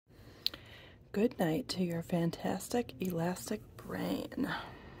Good night to your fantastic elastic brain.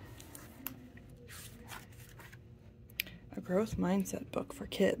 A growth mindset book for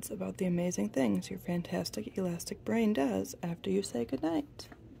kids about the amazing things your fantastic elastic brain does after you say goodnight.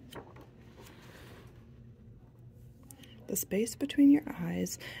 The space between your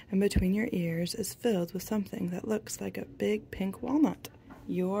eyes and between your ears is filled with something that looks like a big pink walnut.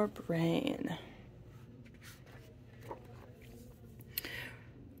 Your brain.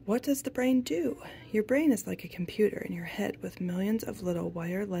 What does the brain do? Your brain is like a computer in your head with millions of little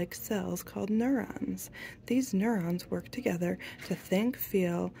wire-like cells called neurons. These neurons work together to think,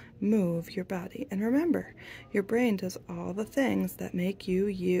 feel, move your body. And remember, your brain does all the things that make you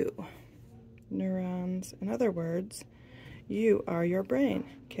you. Neurons. In other words, you are your brain.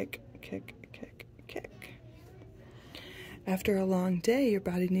 Kick, kick, kick, kick. After a long day, your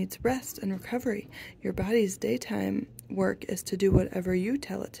body needs rest and recovery. Your body's daytime work is to do whatever you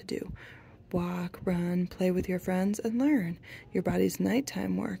tell it to do. Walk, run, play with your friends, and learn. Your body's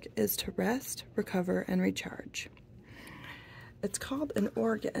nighttime work is to rest, recover, and recharge. It's called an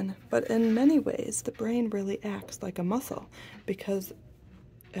organ, but in many ways, the brain really acts like a muscle because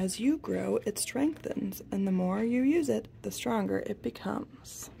as you grow, it strengthens, and the more you use it, the stronger it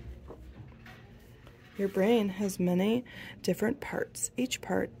becomes. Your brain has many different parts. Each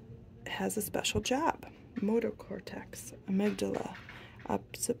part has a special job. Motor cortex, amygdala,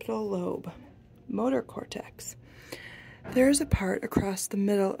 occipital lobe, motor cortex. There is a part across the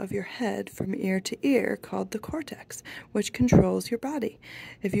middle of your head from ear to ear called the cortex, which controls your body.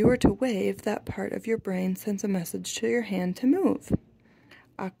 If you were to wave, that part of your brain sends a message to your hand to move.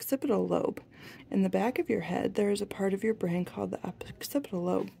 Occipital lobe. In the back of your head, there is a part of your brain called the occipital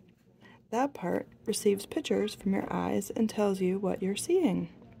lobe. That part receives pictures from your eyes and tells you what you're seeing.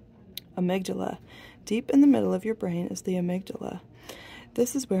 Amygdala. Deep in the middle of your brain is the amygdala.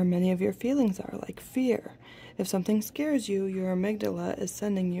 This is where many of your feelings are, like fear. If something scares you, your amygdala is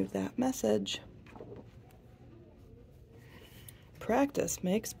sending you that message. Practice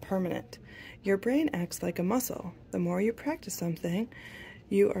makes permanent. Your brain acts like a muscle. The more you practice something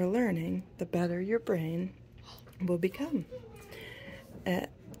you are learning, the better your brain will become at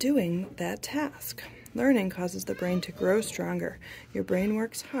doing that task. Learning causes the brain to grow stronger. Your brain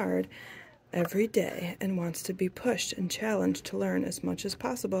works hard every day and wants to be pushed and challenged to learn as much as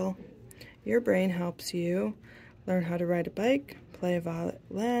possible. Your brain helps you learn how to ride a bike, play a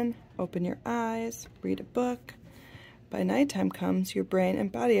violin, open your eyes, read a book. By nighttime comes, your brain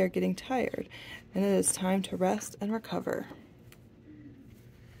and body are getting tired, and it is time to rest and recover.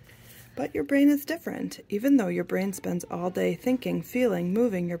 But your brain is different. Even though your brain spends all day thinking, feeling,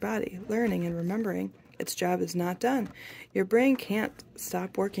 moving your body, learning, and remembering, its job is not done. Your brain can't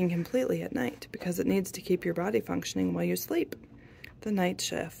stop working completely at night because it needs to keep your body functioning while you sleep. The night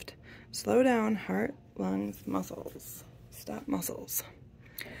shift. Slow down heart, lungs, muscles. Stop muscles.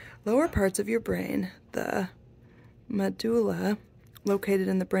 Lower parts of your brain, the medulla, located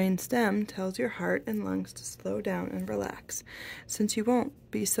in the brain stem, tells your heart and lungs to slow down and relax. Since you won't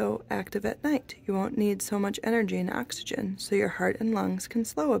be so active at night, you won't need so much energy and oxygen, so your heart and lungs can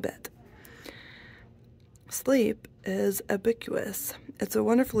slow a bit. Sleep is ubiquitous. It's a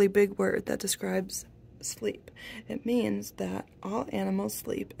wonderfully big word that describes sleep. It means that all animals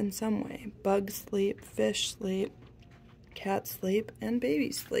sleep in some way. Bugs sleep, fish sleep, cats sleep, and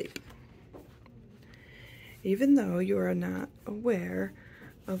babies sleep. Even though you are not aware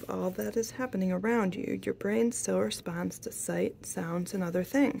of all that is happening around you, your brain still responds to sight, sounds, and other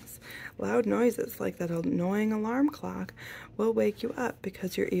things. Loud noises like that annoying alarm clock will wake you up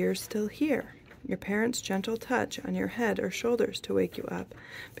because your ears still hear. Your parents' gentle touch on your head or shoulders to wake you up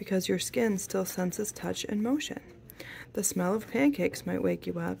because your skin still senses touch and motion. The smell of pancakes might wake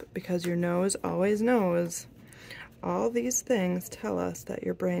you up because your nose always knows. All these things tell us that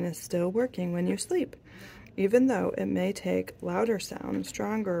your brain is still working when you sleep, even though it may take louder sounds,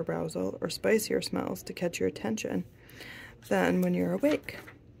 stronger arousal, or spicier smells to catch your attention than when you're awake.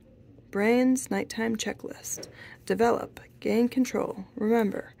 Brain's nighttime checklist. Develop, gain control,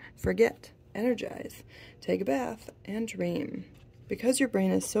 remember, forget, energize, take a bath, and dream. Because your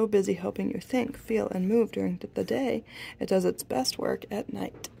brain is so busy helping you think, feel, and move during the day, it does its best work at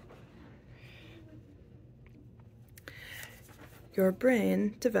night. Your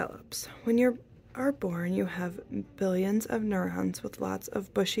brain develops. When you are born, you have billions of neurons with lots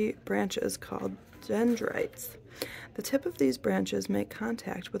of bushy branches called dendrites. The tip of these branches make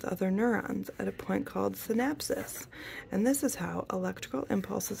contact with other neurons at a point called synapses, and this is how electrical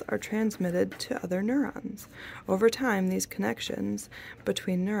impulses are transmitted to other neurons. Over time, these connections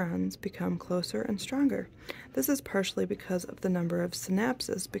between neurons become closer and stronger. This is partially because of the number of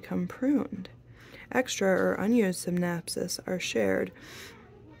synapses become pruned. Extra or unused synapses are sheared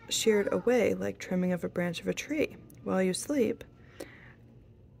away like trimming of a branch of a tree. While you sleep,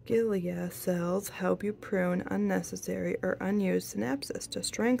 glia cells help you prune unnecessary or unused synapses to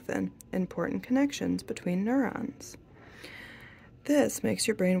strengthen important connections between neurons. This makes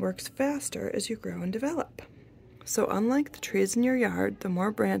your brain work faster as you grow and develop. So unlike the trees in your yard, the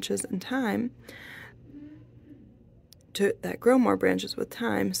more branches in time that grow more branches with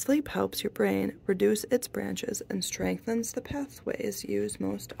time, sleep helps your brain reduce its branches and strengthens the pathways used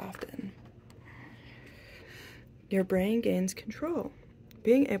most often. Your brain gains control.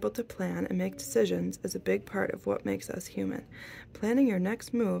 Being able to plan and make decisions is a big part of what makes us human. Planning your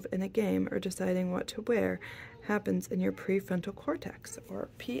next move in a game or deciding what to wear happens in your prefrontal cortex, or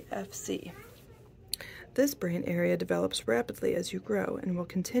PFC. This brain area develops rapidly as you grow and will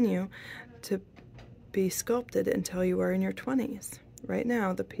continue to be sculpted until you are in your 20s. Right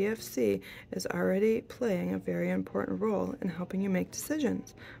now, the PFC is already playing a very important role in helping you make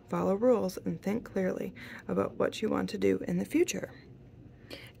decisions, follow rules, and think clearly about what you want to do in the future.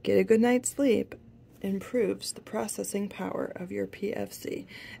 Get a good night's sleep improves the processing power of your PFC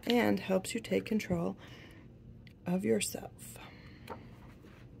and helps you take control of yourself.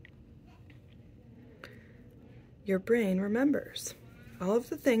 Your brain remembers. All of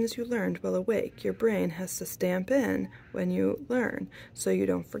the things you learned while awake, your brain has to stamp in when you learn so you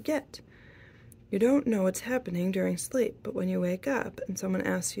don't forget. You don't know what's happening during sleep, but when you wake up and someone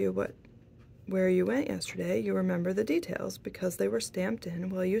asks you where you went yesterday, you remember the details because they were stamped in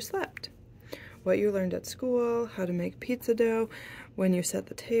while you slept. What you learned at school, how to make pizza dough, when you set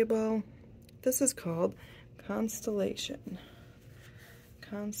the table. This is called consolidation.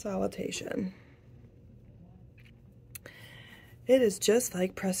 It is just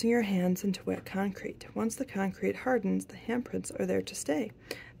like pressing your hands into wet concrete. Once the concrete hardens, the handprints are there to stay.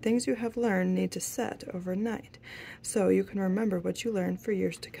 Things you have learned need to set overnight, so you can remember what you learned for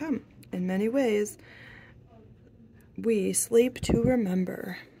years to come. In many ways, we sleep to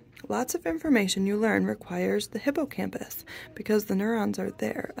remember. Lots of information you learn requires the hippocampus because the neurons are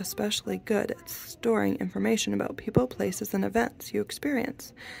there, especially good at storing information about people, places, and events you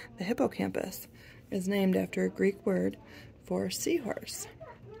experience. The hippocampus is named after a Greek word for seahorse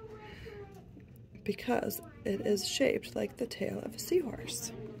because it is shaped like the tail of a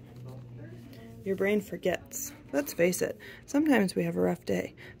seahorse. Your brain forgets. Let's face it, sometimes we have a rough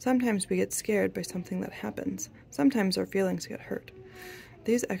day. Sometimes we get scared by something that happens. Sometimes our feelings get hurt.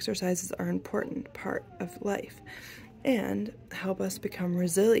 These exercises are an important part of life and help us become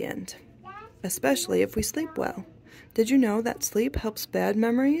resilient, especially if we sleep well. Did you know that sleep helps bad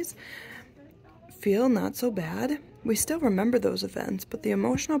memories feel not so bad? We still remember those events, but the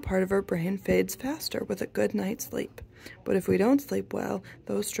emotional part of our brain fades faster with a good night's sleep. But if we don't sleep well,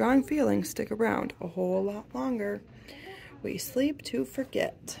 those strong feelings stick around a whole lot longer. We sleep to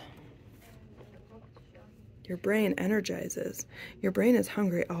forget. Your brain energizes. Your brain is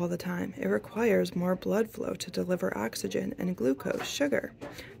hungry all the time. It requires more blood flow to deliver oxygen and glucose, sugar,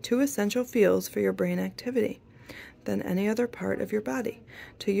 two essential fuels for your brain activity, than any other part of your body.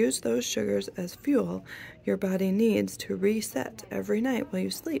 To use those sugars as fuel, your body needs to reset every night while you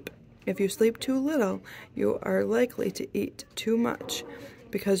sleep. If you sleep too little, you are likely to eat too much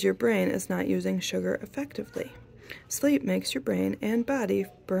because your brain is not using sugar effectively. Sleep makes your brain and body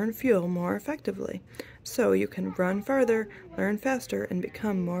burn fuel more effectively, so you can run farther, learn faster, and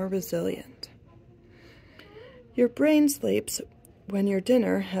become more resilient. Your brain sleeps when your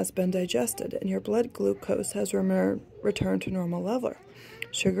dinner has been digested and your blood glucose has returned to normal level.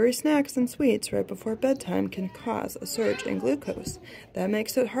 Sugary snacks and sweets right before bedtime can cause a surge in glucose. That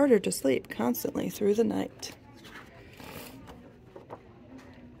makes it harder to sleep constantly through the night.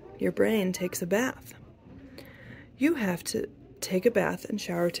 Your brain takes a bath. You have to take a bath and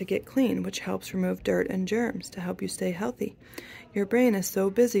shower to get clean, which helps remove dirt and germs to help you stay healthy. Your brain is so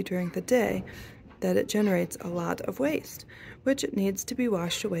busy during the day that it generates a lot of waste, which it needs to be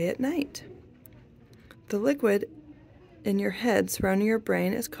washed away at night. The liquid in your head surrounding your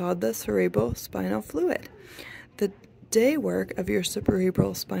brain is called the cerebral spinal fluid. The day work of your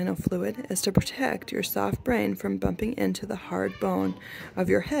cerebral spinal fluid is to protect your soft brain from bumping into the hard bone of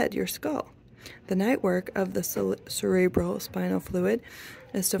your head, your skull. The night work of the cerebral spinal fluid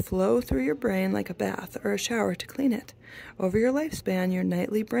is to flow through your brain like a bath or a shower to clean it. Over your lifespan, your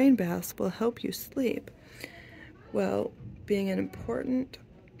nightly brain baths will help you sleep well, being an important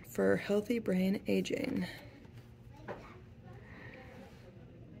for healthy brain aging.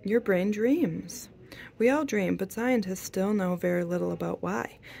 Your brain dreams. We all dream, but scientists still know very little about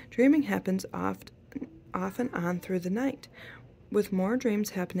why. Dreaming happens off and on through the night. with more dreams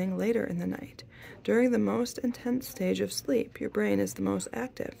happening later in the night. During the most intense stage of sleep, your brain is the most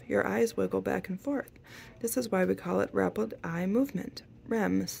active. Your eyes wiggle back and forth. This is why we call it rapid eye movement,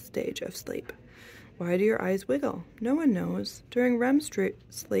 REM stage of sleep. Why do your eyes wiggle? No one knows. During REM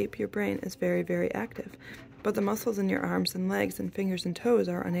sleep, your brain is very, very active, but the muscles in your arms and legs and fingers and toes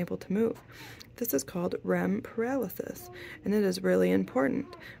are unable to move. This is called REM paralysis, and it is really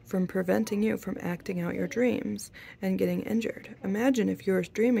important from preventing you from acting out your dreams and getting injured. Imagine if you were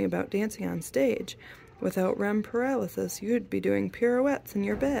dreaming about dancing on stage. Without REM paralysis, you'd be doing pirouettes in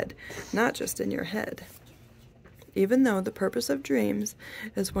your bed, not just in your head. Even though the purpose of dreams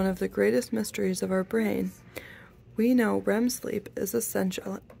is one of the greatest mysteries of our brain, we know REM sleep is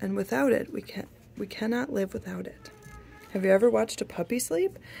essential, and without it, we cannot live without it. Have you ever watched a puppy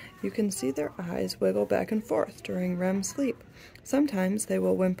sleep? You can see their eyes wiggle back and forth during REM sleep. Sometimes they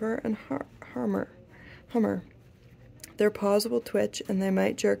will whimper and hummer. Their paws will twitch and they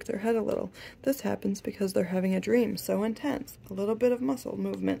might jerk their head a little. This happens because they're having a dream so intense, a little bit of muscle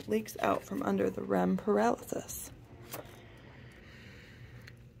movement leaks out from under the REM paralysis.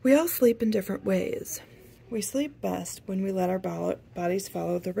 We all sleep in different ways. We sleep best when we let our bodies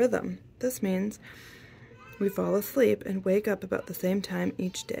follow the rhythm. This means we fall asleep and wake up about the same time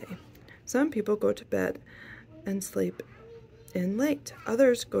each day. Some people go to bed and sleep in late.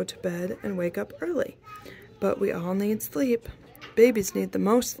 Others go to bed and wake up early. But we all need sleep. Babies need the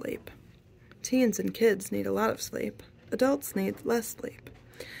most sleep. Teens and kids need a lot of sleep. Adults need less sleep.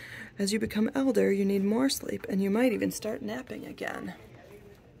 As you become elder, you need more sleep, and you might even start napping again.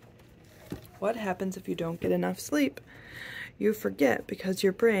 What happens if you don't get enough sleep? You forget because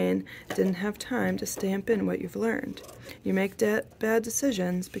your brain didn't have time to stamp in what you've learned. You make bad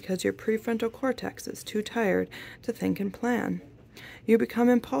decisions because your prefrontal cortex is too tired to think and plan. You become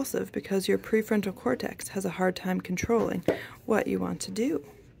impulsive because your prefrontal cortex has a hard time controlling what you want to do.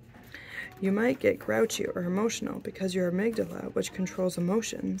 You might get grouchy or emotional because your amygdala, which controls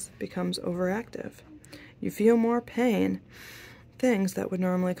emotions, becomes overactive. You feel more pain. Things that would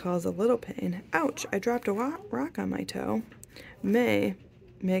normally cause a little pain, ouch, I dropped a rock on my toe, may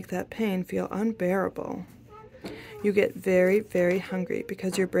make that pain feel unbearable. You get very, very hungry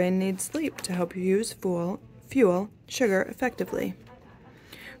because your brain needs sleep to help you use fuel, sugar effectively.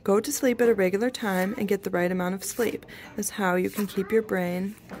 Go to sleep at a regular time and get the right amount of sleep is how you can keep your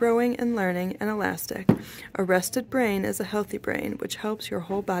brain growing and learning and elastic. A rested brain is a healthy brain, which helps your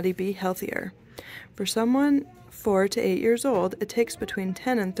whole body be healthier. For someone 4 to 8 years old, it takes between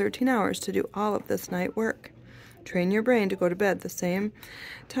 10 and 13 hours to do all of this night work. Train your brain to go to bed the same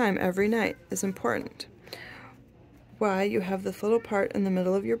time every night is important. Why you have this little part in the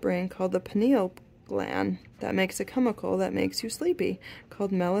middle of your brain called the pineal gland that makes a chemical that makes you sleepy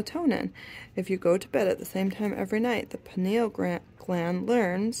called melatonin. If you go to bed at the same time every night, the pineal gland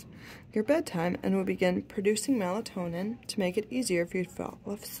learns your bedtime and will begin producing melatonin to make it easier for you to fall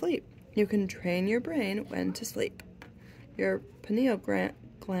asleep. You can train your brain when to sleep. Your pineal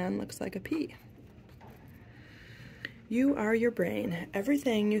gland looks like a pea. You are your brain.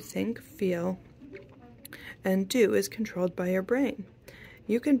 Everything you think, feel, and do is controlled by your brain.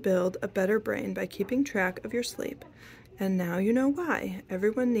 You can build a better brain by keeping track of your sleep. And now you know why.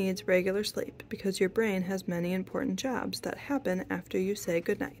 Everyone needs regular sleep because your brain has many important jobs that happen after you say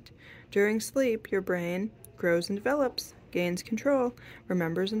goodnight. During sleep, your brain grows and develops, gains control,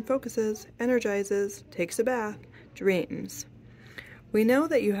 remembers and focuses, energizes, takes a bath, dreams. We know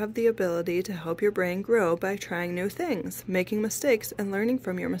that you have the ability to help your brain grow by trying new things, making mistakes, and learning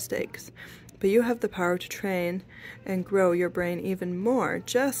from your mistakes. But you have the power to train and grow your brain even more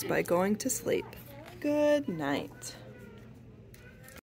just by going to sleep. Good night.